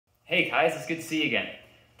Hey guys, it's good to see you again.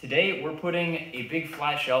 Today we're putting a big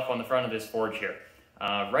flat shelf on the front of this forge here.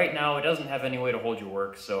 Right now it doesn't have any way to hold your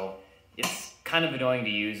work, so it's kind of annoying to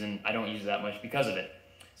use and I don't use it that much because of it.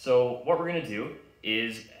 So what we're going to do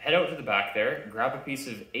is head out to the back there, grab a piece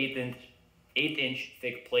of 1/8 inch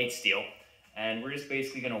thick plate steel, and we're just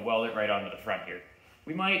basically going to weld it right onto the front here.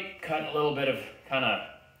 We might cut a little bit of kind of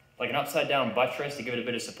like an upside down buttress to give it a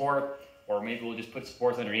bit of support, or maybe we'll just put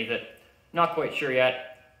supports underneath it. Not quite sure yet.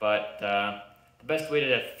 But the best way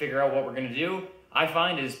to figure out what we're going to do, I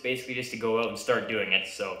find, is basically just to go out and start doing it.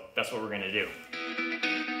 So that's what we're going to do.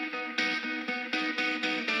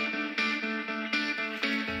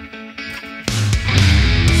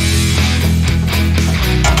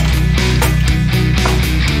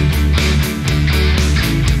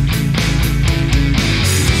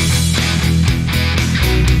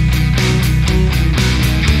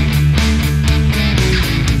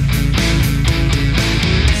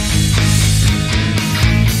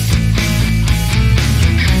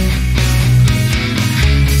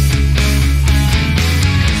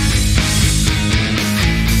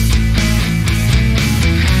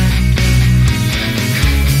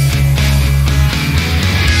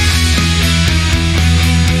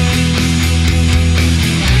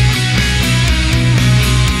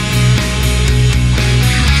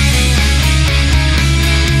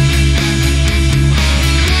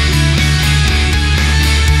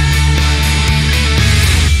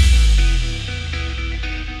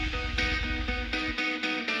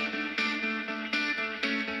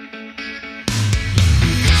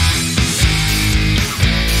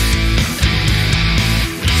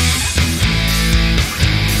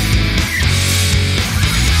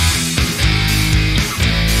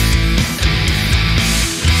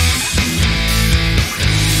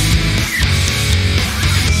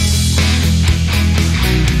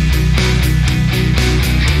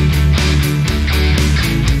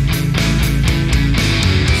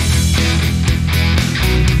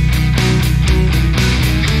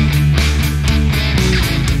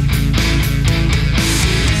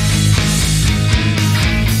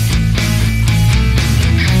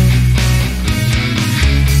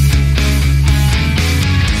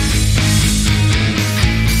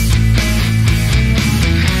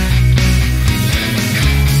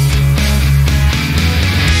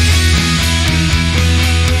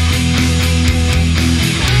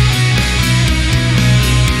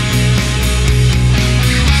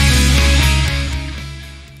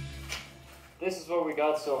 This is what we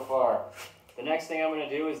got so far. The next thing I'm going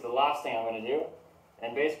to do is the last thing I'm going to do.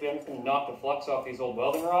 And basically I'm just going to knock the flux off these old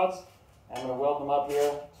welding rods. And I'm going to weld them up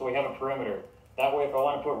here so we have a perimeter. That way if I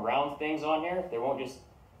want to put round things on here, they won't just,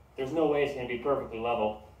 there's no way it's going to be perfectly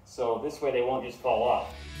level. So this way they won't just fall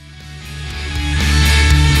off.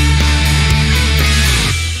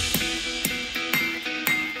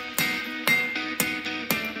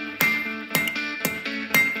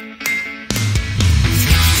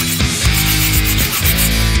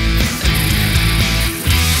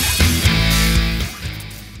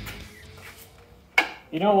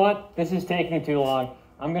 You know what? This is taking too long.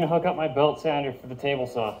 I'm going to hook up my belt sander for the table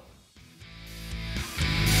saw.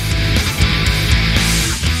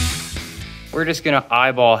 We're just going to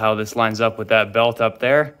eyeball how this lines up with that belt up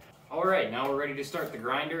there. All right, now we're ready to start the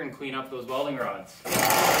grinder and clean up those welding rods. No.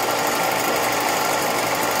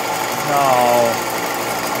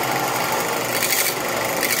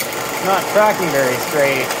 It's not tracking very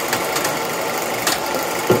straight.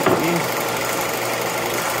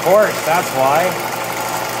 Of course, that's why.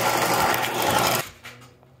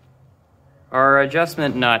 Our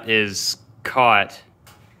adjustment nut is caught.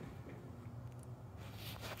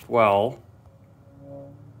 Well,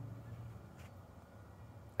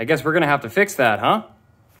 I guess we're gonna have to fix that, huh?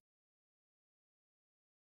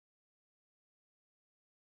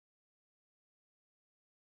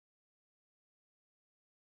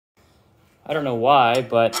 I don't know why,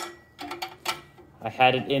 but I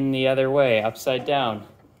had it in the other way, upside down.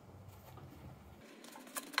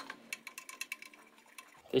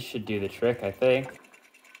 This should do the trick, I think.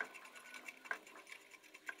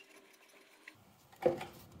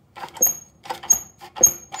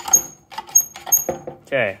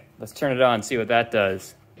 Okay, let's turn it on, see what that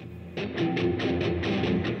does.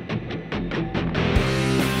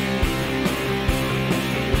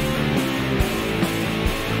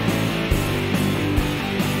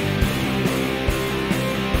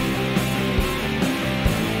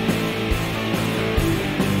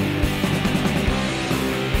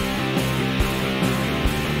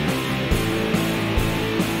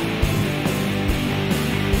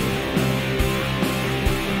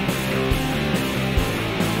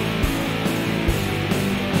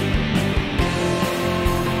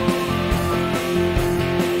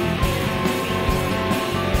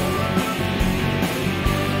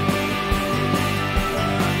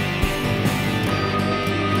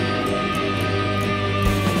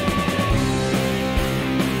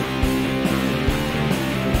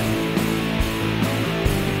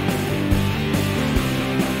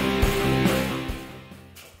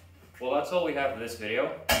 have of this video.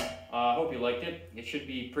 Hope you liked it. It should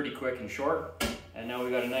be pretty quick and short. And now we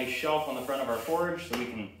got a nice shelf on the front of our forge so we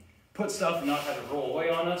can put stuff and not have it roll away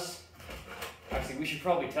on us. Actually, we should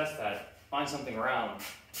probably test that. Find something round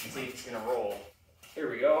and see if it's gonna roll. Here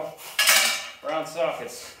we go. Round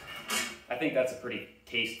sockets. I think that's a pretty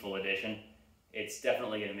tasteful addition. It's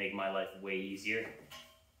definitely gonna make my life way easier.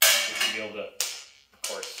 Just to be able to, of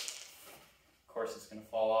course it's gonna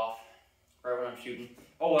fall off right when I'm shooting.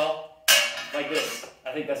 Oh well, like this.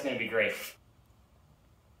 I think that's gonna be great.